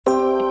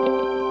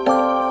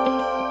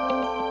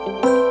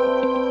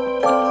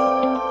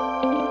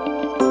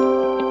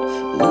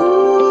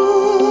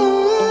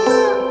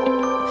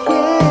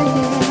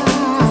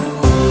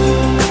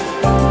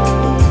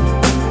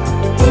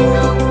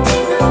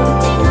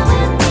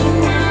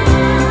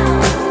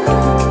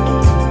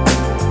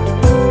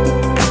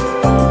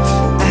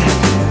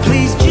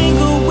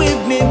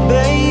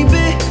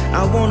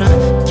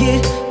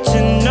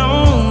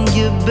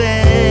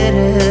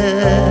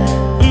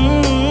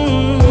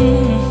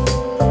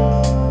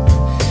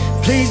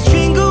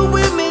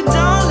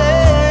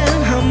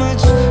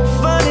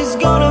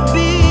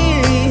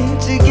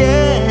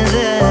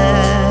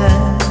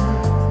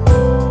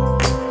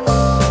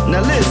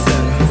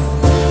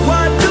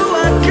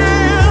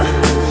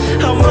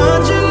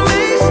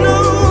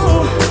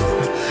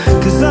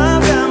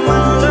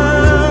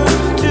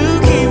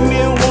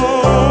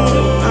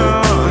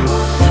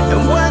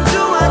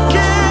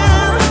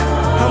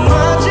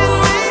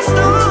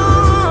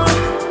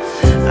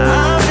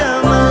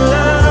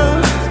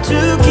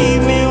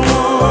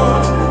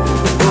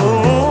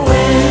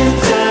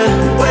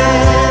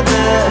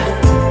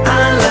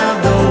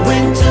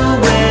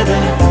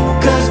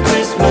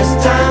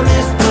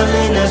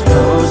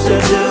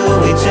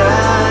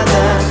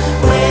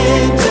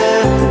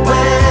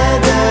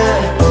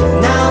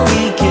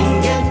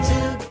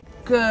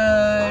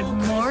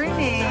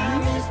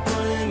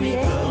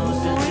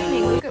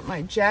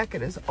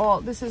jacket is all,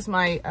 this is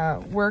my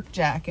work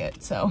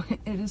jacket, so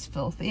it is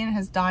filthy and it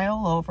has dye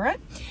all over it.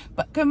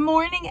 But good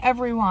morning,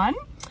 everyone.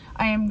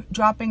 I am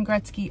dropping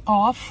Grossi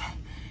off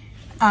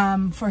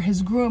for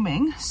his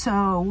grooming.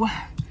 So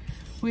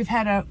we've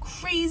had a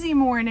crazy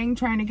morning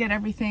trying to get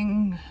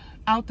everything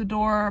out the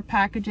door,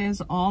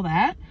 packages, all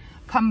that.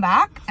 Come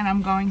back and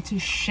I'm going to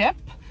ship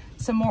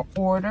some more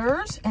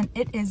orders, and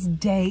it is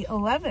day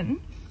 11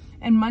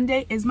 and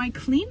Monday is my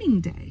cleaning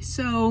day.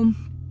 So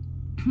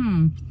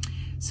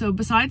so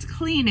besides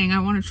cleaning, I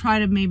want to try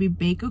to maybe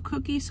bake a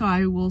cookie, so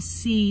I will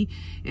see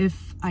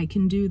if I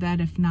can do that.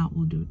 If not,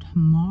 we'll do it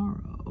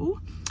tomorrow.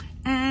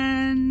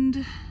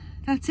 And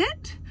that's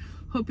it.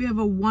 Hope you have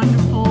a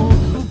wonderful,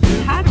 hope you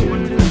had a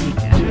wonderful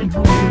weekend, and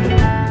hope you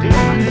have a great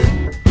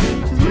Monday.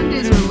 Because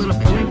Mondays are a little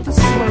bit like the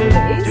slow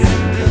days.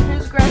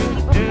 Here's Grossi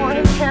before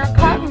his haircut.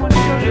 I'm going to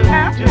show you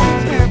after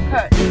his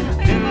haircut. Are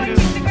you going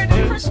to take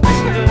the Christmas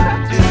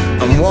haircut?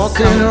 I'm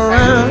walking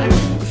around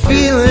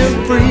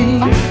feeling free,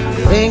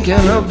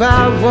 thinking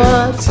about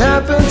what's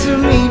happened to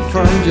me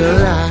from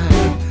July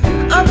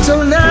up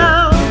till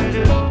now.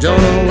 Don't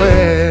know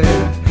where,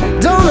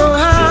 don't know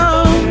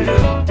how.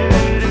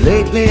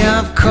 Lately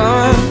I've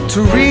come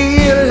to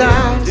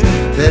realize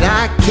that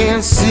I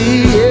can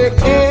see it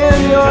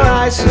in your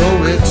eyes,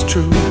 so it's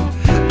true.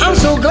 I'm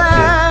so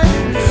glad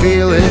you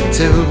feel it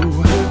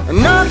too.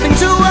 Nothing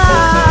to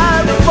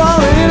hide but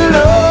falling in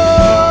love.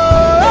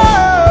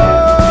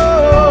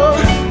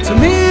 To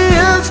me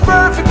it's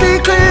perfectly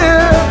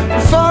clear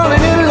we're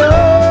falling in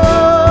love.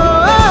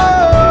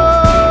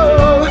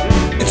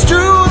 It's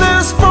true,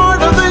 this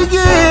part of the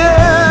year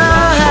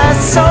has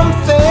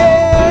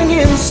something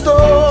in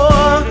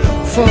store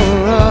for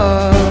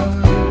us.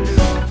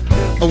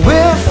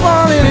 We're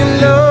falling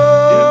in love.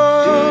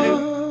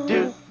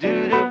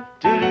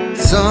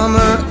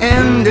 Summer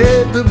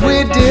ended, but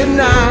we did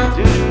not.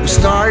 We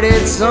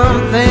started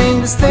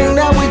something. This thing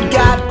that we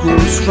got grew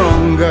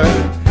stronger.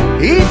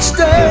 Each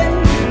day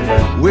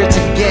we're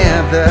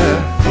together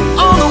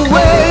all the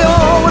way.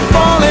 Oh, we're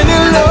falling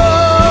in love.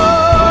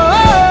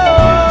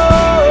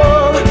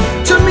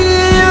 To me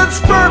it's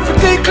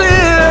perfectly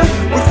clear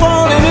we're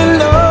falling in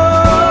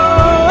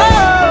love.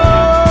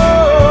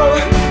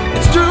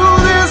 It's true,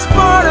 this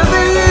part of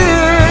the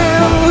year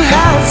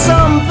has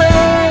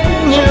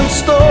something in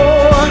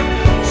store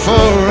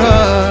for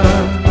us.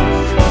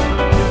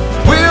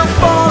 We're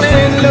falling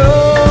in love.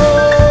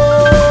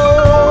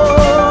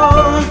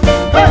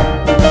 Hey.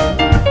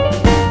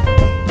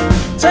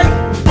 Say.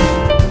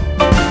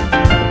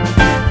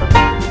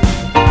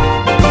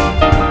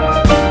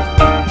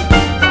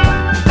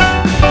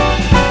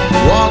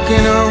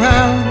 Walking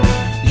around,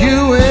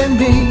 you and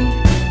me.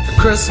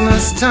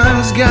 Christmas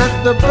time's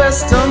got the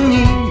best of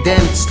me.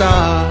 Then it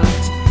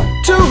starts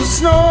to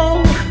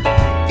snow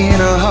in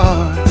our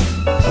hearts.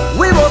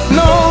 We both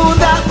know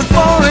that we're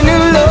falling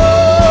in love.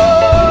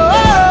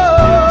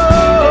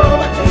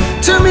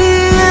 To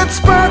me it's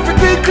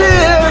perfectly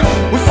clear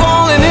we're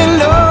falling in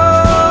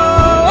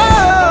love.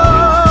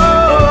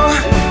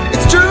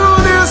 It's true,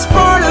 this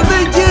part of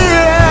the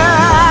year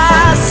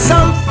has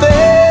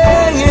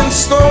something in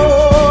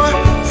store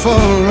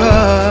for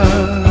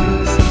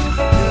us.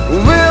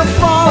 We're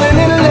falling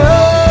in love.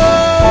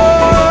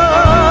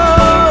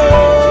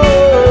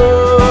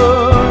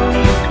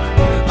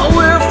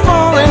 We're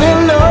falling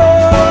in love.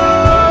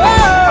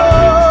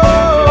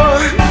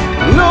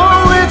 No,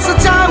 it's the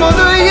time of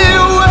the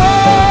year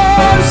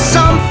when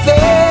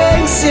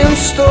something's in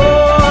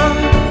store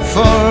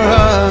for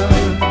us.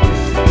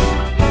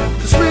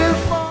 'Cause we're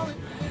falling.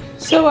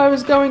 So I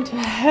was going to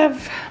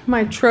have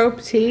my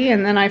trope tea,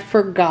 and then I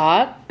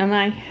forgot, and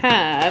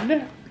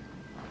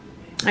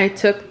I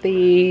took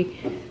the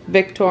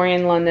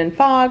Victorian London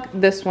Fog.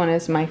 This one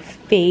is my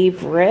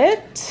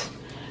favorite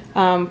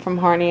from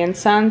Harney &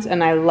 Sons,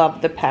 and I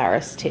love the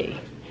Paris tea.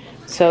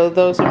 So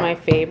those are my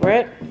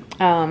favorite.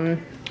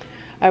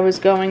 I was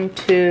going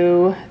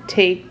to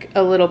take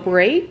a little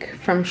break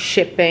from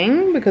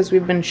shipping because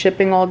we've been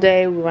shipping all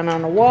day. We went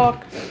on a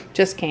walk,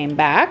 just came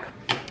back.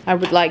 I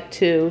would like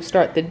to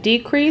start the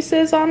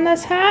decreases on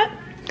this hat.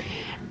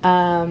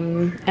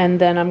 And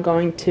then I'm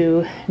going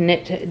to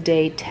knit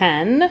day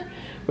 10,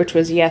 which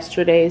was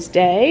yesterday's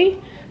day.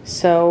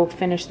 So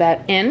finish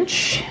that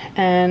inch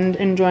and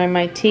enjoy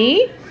my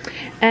tea.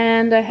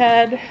 And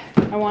I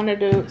wanted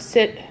to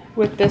sit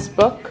with this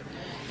book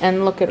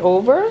and look it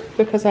over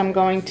because I'm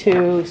going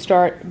to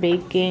start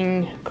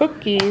baking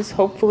cookies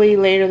hopefully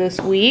later this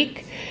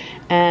week.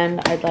 And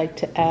I'd like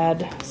to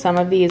add some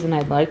of these, and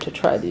I'd like to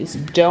try these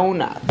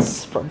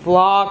donuts for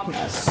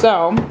Vlogmas.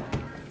 So,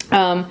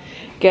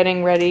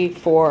 getting ready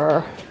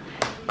for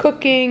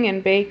cooking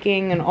and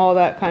baking and all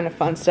that kind of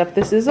fun stuff.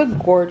 This is a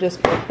gorgeous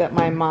book that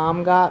my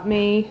mom got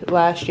me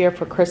last year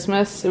for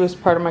Christmas. It was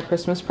part of my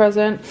Christmas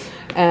present.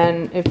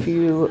 And if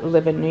you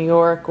live in New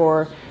York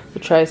or the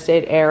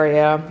tri-state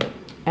area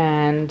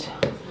and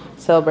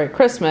celebrate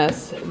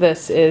Christmas,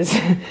 this is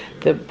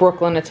the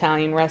Brooklyn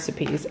Italian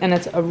recipes. And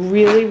it's a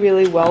really,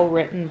 really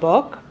well-written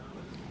book.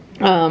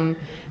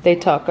 They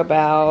talk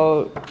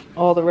about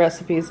all the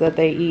recipes that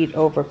they eat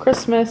over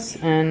Christmas,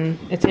 and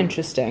it's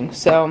interesting.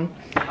 So,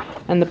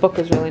 and the book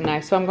is really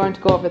nice. So I'm going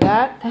to go over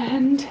that,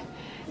 and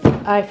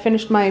I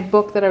finished my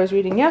book that I was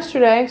reading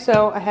yesterday,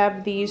 so I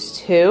have these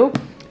two.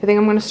 I think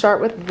I'm going to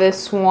start with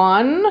this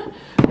one,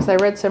 because I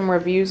read some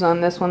reviews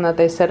on this one that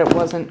they said it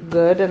wasn't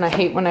good, and I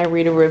hate when I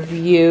read a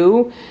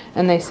review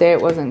and they say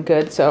it wasn't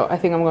good. So I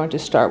think I'm going to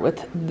start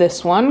with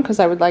this one, because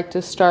I would like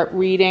to start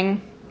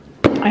reading.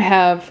 I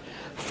have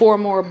 4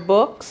 more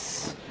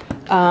books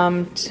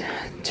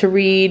to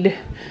read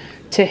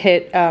to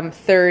hit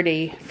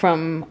 30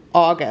 from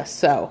August.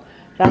 So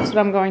that's what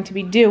I'm going to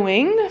be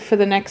doing for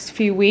the next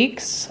few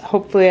weeks.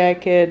 Hopefully I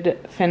could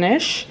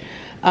finish.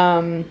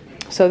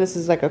 So this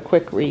is like a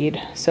quick read.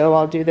 So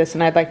I'll do this,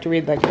 and I'd like to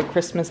read like the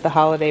Christmas, the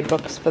holiday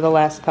books for the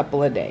last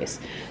couple of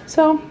days.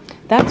 So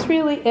that's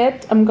really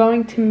it. I'm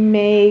going to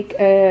make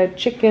a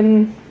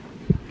chicken.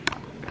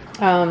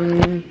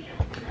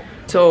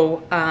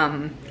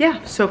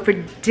 Yeah, so for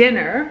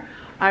dinner,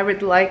 I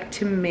would like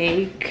to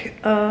make,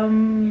 I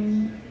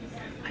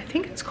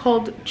think it's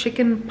called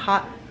chicken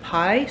pot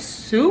pie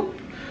soup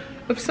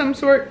of some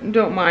sort.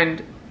 Don't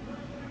mind.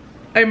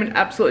 I'm an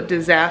absolute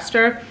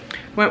disaster.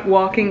 Went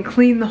walking,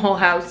 cleaned the whole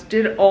house,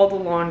 did all the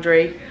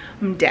laundry.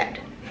 I'm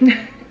dead.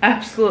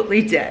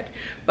 Absolutely dead.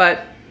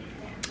 But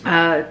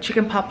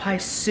chicken pot pie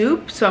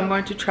soup, so I'm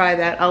going to try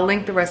that. I'll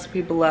link the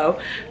recipe below.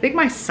 I think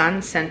my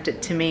son sent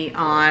it to me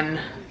on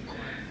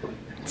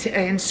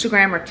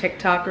Instagram or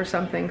TikTok or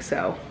something,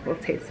 so we'll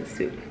taste the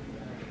soup.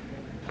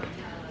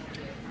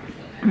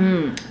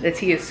 The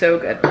tea is so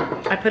good.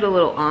 I put a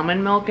little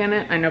almond milk in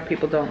it. I know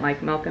people don't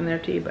like milk in their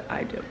tea, but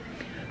I do.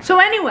 So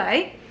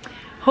anyway,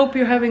 hope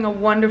you're having a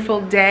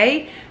wonderful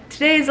day.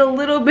 Today's a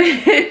little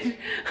bit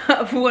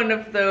of one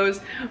of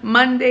those.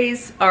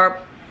 Mondays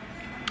are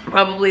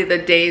probably the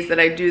days that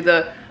I do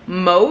the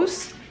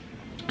most,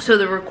 so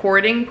the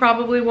recording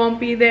probably won't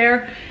be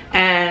there,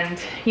 and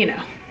you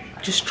know,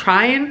 just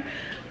trying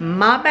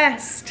my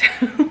best.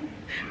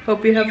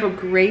 Hope you have a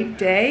great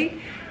day,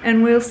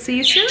 and we'll see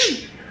you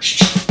soon.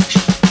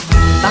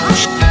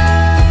 Bye.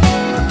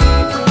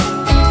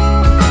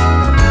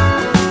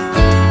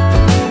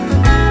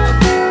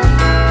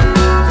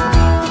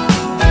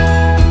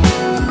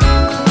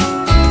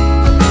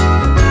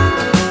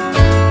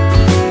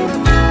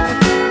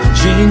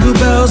 Jingle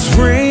bells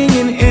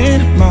ringing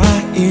in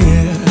my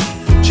ear.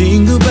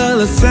 Jingle bell,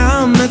 a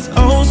sound that's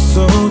oh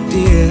so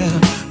dear.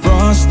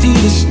 Frosty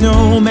the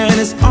snowman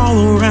is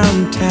all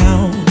around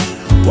town.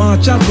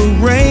 Watch out for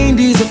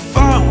reindeers are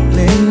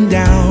falling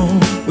down.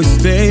 We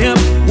stay up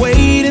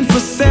waiting for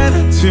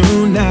Santa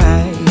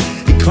tonight.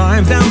 He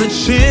climbs down the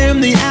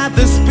chimney at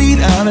the speed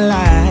of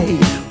light,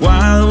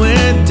 while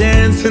we're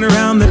dancing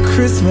around the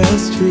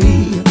Christmas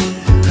tree,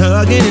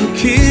 hugging and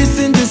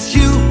kissing just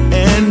you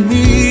and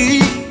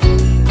me.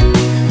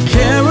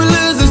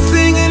 Carolers are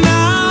singing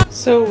out.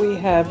 So we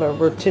have a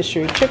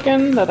rotisserie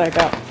chicken that I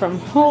got from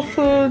Whole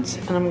Foods,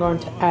 and I'm going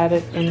to add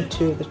it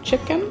into the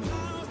chicken,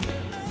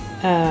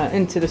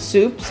 into the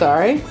soup,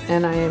 sorry.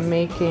 And I am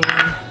making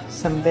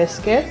some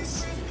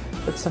biscuits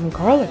with some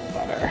garlic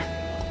butter.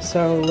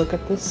 So look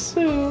at the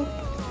soup.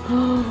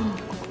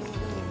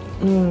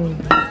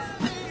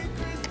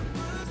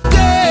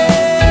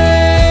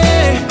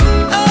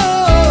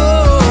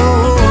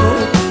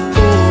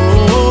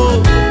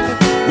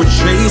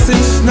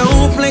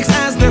 Snowflakes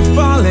as they're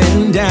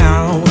falling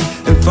down,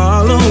 and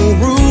follow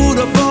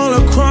Rudolph all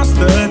across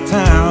the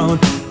town.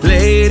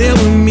 Play it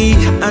with me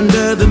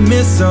under the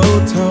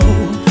mistletoe,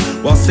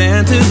 while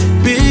Santa's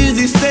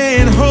busy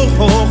saying ho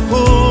ho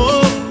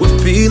ho. We're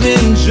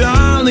feeling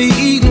jolly,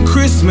 eating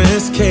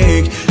Christmas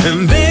cake,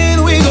 and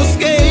then we go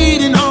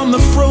skating on the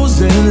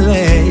frozen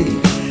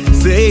lake,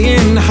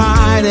 saying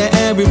hi to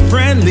every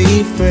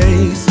friendly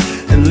face,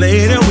 and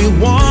later we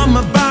warm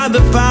up by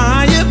the fire.